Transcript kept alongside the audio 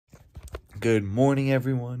Good morning,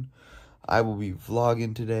 everyone. I will be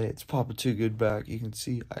vlogging today. It's Papa Too Good back. You can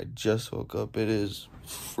see I just woke up. It is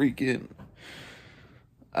freaking,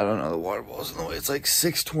 I don't know, the water ball's in the way. It's like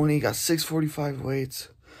 6:20, got 6:45 weights.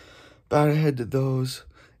 About to head to those.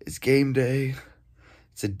 It's game day.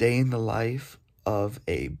 It's a day in the life of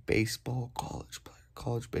a baseball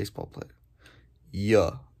college baseball player. Yeah,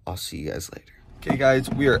 I'll see you guys later. Okay, guys,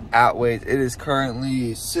 we are at weights. It is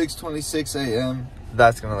currently 6:26 a.m.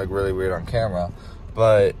 That's gonna look really weird on camera,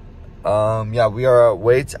 but yeah, we are at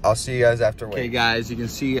weights. I'll see you guys after weights. Okay, guys, you can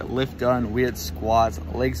see lift done. We had squats.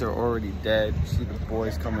 Legs are already dead. You see the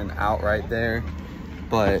boys coming out right there,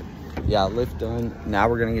 but yeah, lift done. Now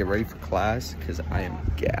we're gonna get ready for class because I am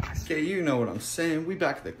gassed. Okay, you know what I'm saying. We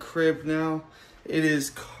back at the crib now. It is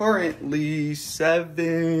currently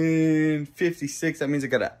 7:56. That means I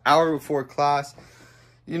got an hour before class.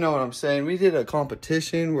 You know what I'm saying. We did a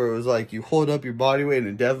competition where it was like you hold up your body weight in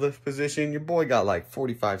a deadlift position. Your boy got like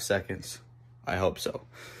 45 seconds. I hope so.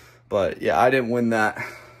 But yeah, I didn't win that.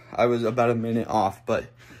 I was about a minute off, but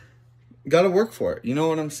got to work for it. You know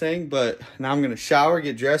what I'm saying? But now I'm going to shower,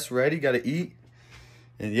 get dressed, ready, got to eat.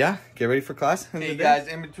 And yeah, get ready for class. Hey guys,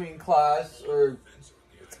 in between class, or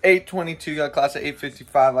 8:22, got class at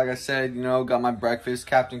 8:55. Like I said, you know, got my breakfast,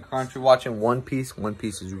 Captain Crunch. We're watching One Piece. One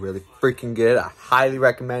Piece is really freaking good. I highly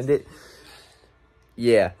recommend it.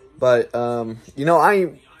 Yeah, but you know, I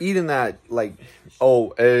ain't eating that like,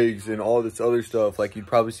 oh, eggs and all this other stuff like you'd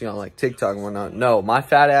probably see on like TikTok and whatnot. No, my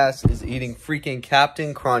fat ass is eating freaking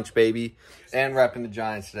Captain Crunch, baby, and repping the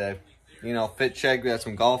Giants today. You know, fit check. We got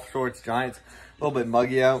some golf shorts, Giants. A little bit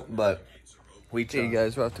muggy out, but we chill. Hey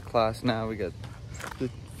guys, we're off to class now. We got the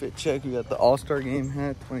fit check. We got the All-Star Game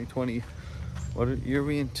hat 2020. What year are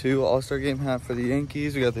we in? All-Star Game hat for the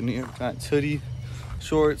Yankees. We got the New York Giants hoodie,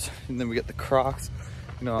 shorts, and then we got the Crocs.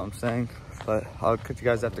 You know what I'm saying? But I'll catch you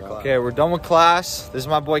guys after class. Okay, we're done with class. This is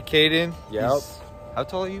my boy Caden. Yep. How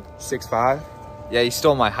tall are you? 6'5". Yeah, he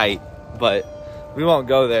stole my height, but we won't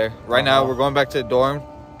go there. Right now, we're going back to the dorm.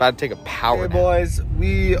 About to take a power nap. Hey boys,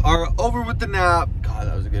 we are over with the nap. God,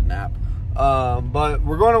 that was a good nap. But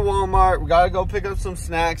we're going to Walmart. We gotta go pick up some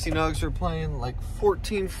snacks, you know, because we're playing like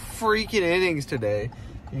 14 freaking innings today.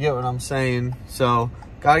 You get what I'm saying? So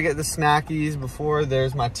gotta get the snackies before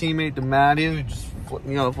there's my teammate Maddie who just flipped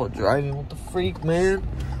me off while driving. What the freak, man?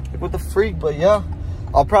 Like, what the freak? But yeah,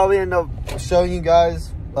 I'll probably end up showing you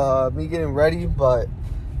guys me getting ready, but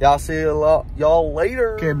yeah, I'll see y'all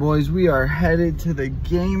later. Okay boys, we are headed to the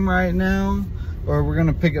game right now. Or we're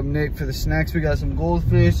gonna pick up Nick for the snacks. We got some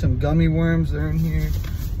goldfish, some gummy worms, they're in here.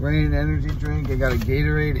 Rain energy drink. I got a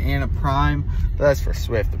Gatorade and a Prime. But that's for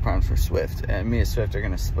Swift. The Prime's for Swift. And me and Swift are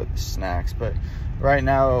gonna split the snacks. But right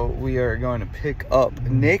now we are going to pick up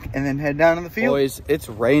Nick and then head down to the field. Boys, it's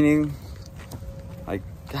raining. Like,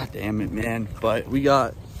 god damn it, man. But we're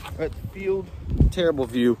at the field. Terrible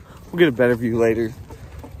view. We'll get a better view later.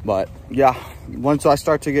 But yeah, once I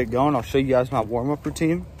start to get going, I'll show you guys my warm-up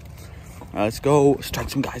routine. Let's go start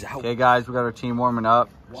some guys out. Okay, guys, we got our team warming up.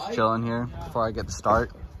 Just chilling here before I get the start.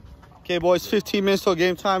 Okay, boys, 15 minutes till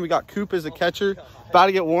game time. We got Coop as a catcher. About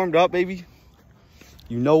to get warmed up, baby.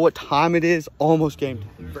 You know what time it is. Almost game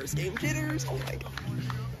time. First game jitters. Oh, my God.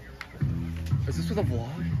 Is this for the vlog?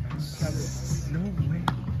 No way.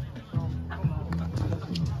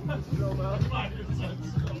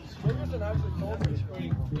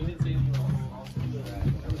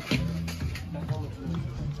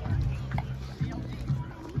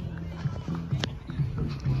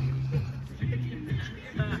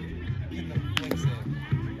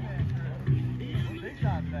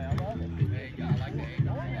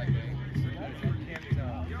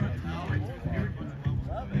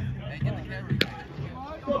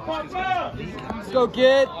 Let's go,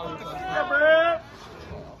 kid.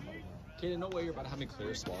 Kaden, no way you're about to have me clear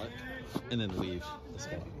a spot and then leave the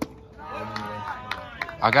spot.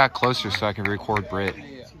 I got closer so I can record Britt.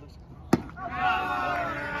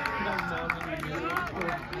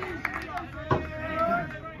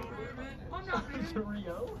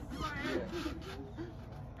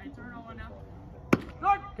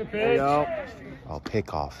 There you go. Oh,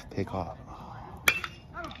 pick off.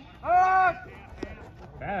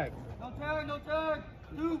 Tag. No tag.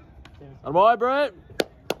 Two. On boy, Brett.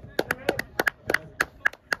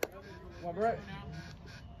 Come on, Brett.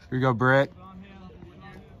 Here you go, Britt.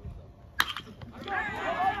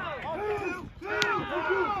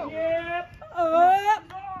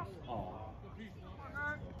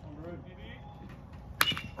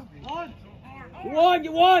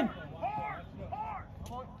 Get one.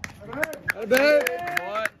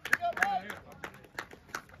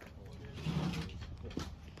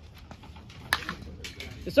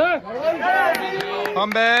 Yes, sir. Come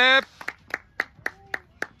back.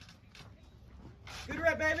 Good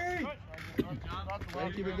rep, baby.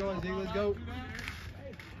 Keep it going, Zeke. Let's go.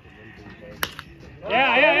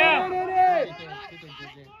 Yeah.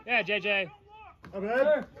 Yeah, JJ. Come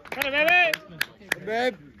on, baby.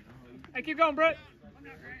 Babe. Hey, keep going, Brett.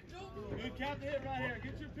 Good count the hit right here.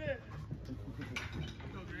 Get your pitch.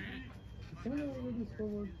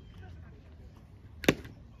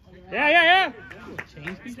 Yeah.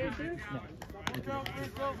 Change PJ too? No.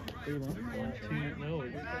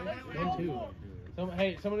 1-2.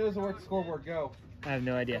 Hey, somebody doesn't work the scoreboard. Go. I have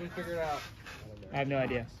no idea. Somebody figure it out. I have no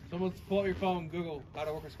idea. Someone pull up your phone, Google how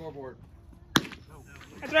to work a scoreboard.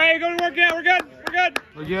 That's right. Go to work out. We're good.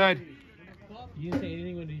 We're good. You didn't say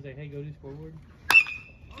anything when he's like, hey, go do scoreboard?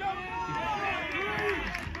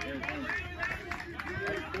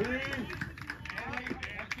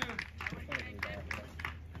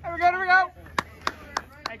 Here we go.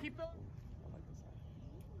 Hey, keep going.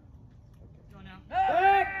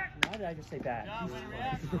 Why did I just say that?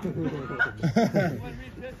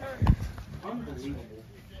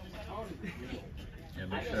 Yeah,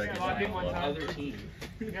 make sure I get Lock in one that time. other team.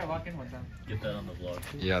 You gotta lock in one time. Get that on the vlog.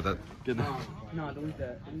 Yeah, that. No, delete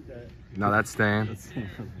that. No, that's staying.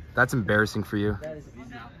 That's embarrassing for you.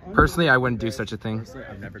 Personally, I wouldn't do such a thing.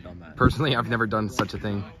 I've never done that. Personally, I've never done such a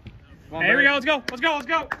thing. Hey, here we go. Let's go.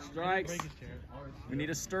 Strikes. We need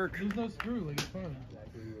a stirk. Use no screw, like it's fun.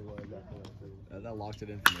 That locked it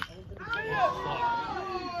in for me.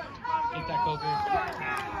 Eat that coker.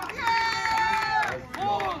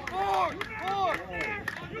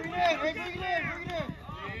 Bring it in.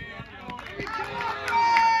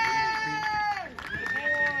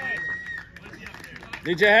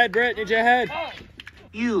 Need your head, Britt. Need your head.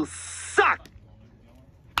 You suck.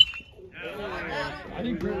 I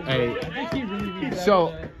think he really needs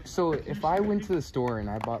So if I went to the store and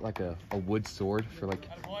I bought like a wood sword for like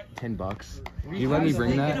 $10, you let me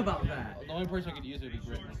bring that? The only person who could use it would be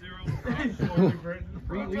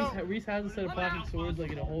Britt. Reese has a set of plastic swords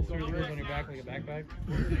like in a holster that goes on your back like a backpack.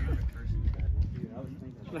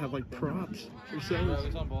 I have like props or No, something.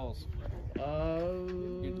 it's on balls.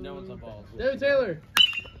 No one's on balls. David Taylor.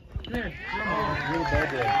 Come here.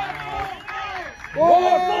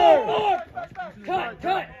 Four.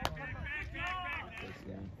 Cut.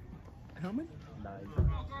 How many? 9.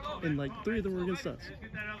 And like 3 of them were against us.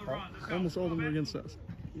 Almost all of them were against us.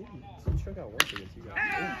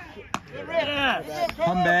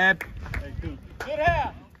 Come back.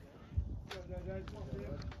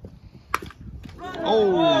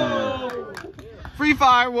 Oh. Free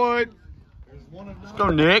firewood. Let's go,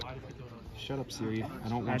 Nick. Shut up, Siri. I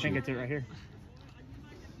don't want I think you. it's it right here.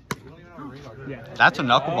 Yeah. That's a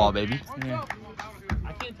knuckleball, baby. Yeah.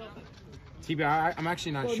 TB, I'm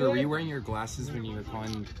actually not sure. Were you wearing your glasses when you were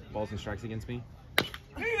calling balls and strikes against me?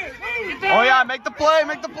 Oh yeah, make the play, Be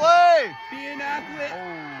an athlete.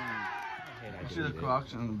 Oh. See the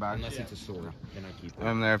Crocs in the back. Unless it's a sword, then I keep it.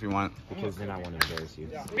 I'm there if you want. Because then I want to embarrass you.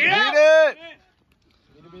 Beat it!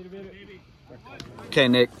 Okay,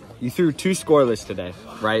 Nick, you threw 2 scoreless today,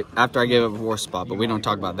 right? After I gave up a war spot, but we don't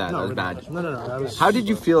talk about that. That was bad. No. That was. How did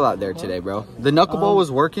you feel out there today, bro? The knuckleball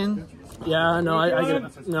was working. Yeah, no, I get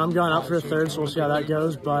it. No, I'm going out for a third, so we'll see how that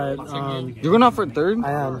goes. But You're going out for a third?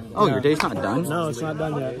 I am. Oh, yeah. your day's not done? No, it's not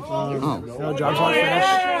done yet. Oh. No, job's not finished.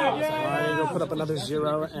 I need to go put up another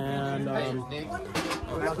 0 and.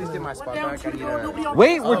 Can I please get my spot back? I need a...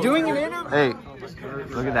 Wait, we're doing an interview? Hey,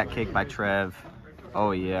 look at that kick by Trev.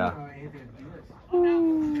 Oh, yeah.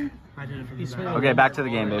 Okay, back to the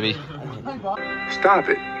game, baby. Stop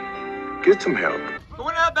it. Get some help.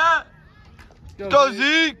 Going at bat. Go,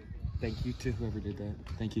 Zeke. Thank you to whoever did that.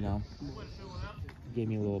 Thank you, Dom. Gave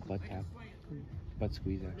me a little butt tap. Butt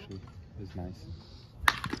squeeze, actually. It was nice.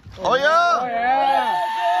 Oh, yeah. Oh,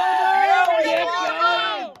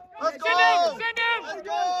 yeah. Let's go. Send him. Let's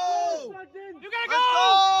go. You gotta Let's go.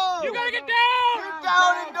 go. You gotta get down. Get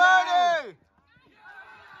down and dirty.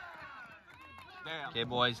 Okay,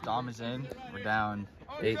 boys, Dom is in. We're down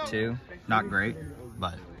 8-2. Not great,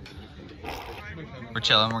 but we're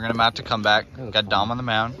chilling. We're gonna have to come back. Got Dom on the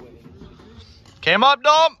mound. Came up,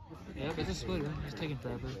 Dom. Yep, it's a splitter. It's taking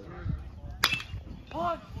forever.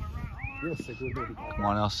 Come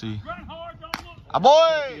on, LC. Ah,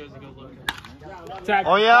 boy. Tag.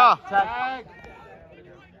 Oh yeah. Tag.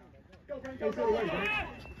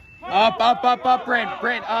 Up,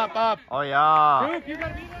 Brent, up. Oh yeah. Duke, you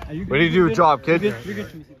gotta be there. What do you do? Job, kid. Good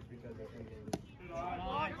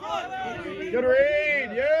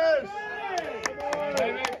read. Yes.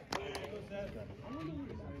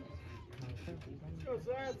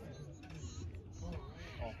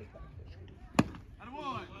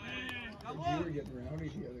 getting rowdy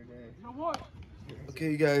the other day.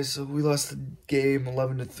 Okay, guys, so we lost the game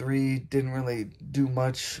 11-3. Didn't really do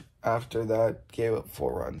much after that. Gave up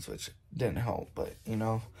 4 runs, which didn't help, but, you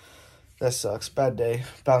know, that sucks. Bad day.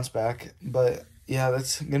 Bounce back. But, yeah,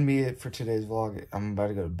 that's going to be it for today's vlog. I'm about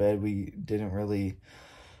to go to bed. I didn't really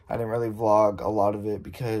vlog a lot of it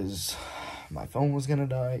because my phone was going to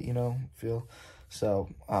die, you know, So,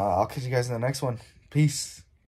 I'll catch you guys in the next one. Peace.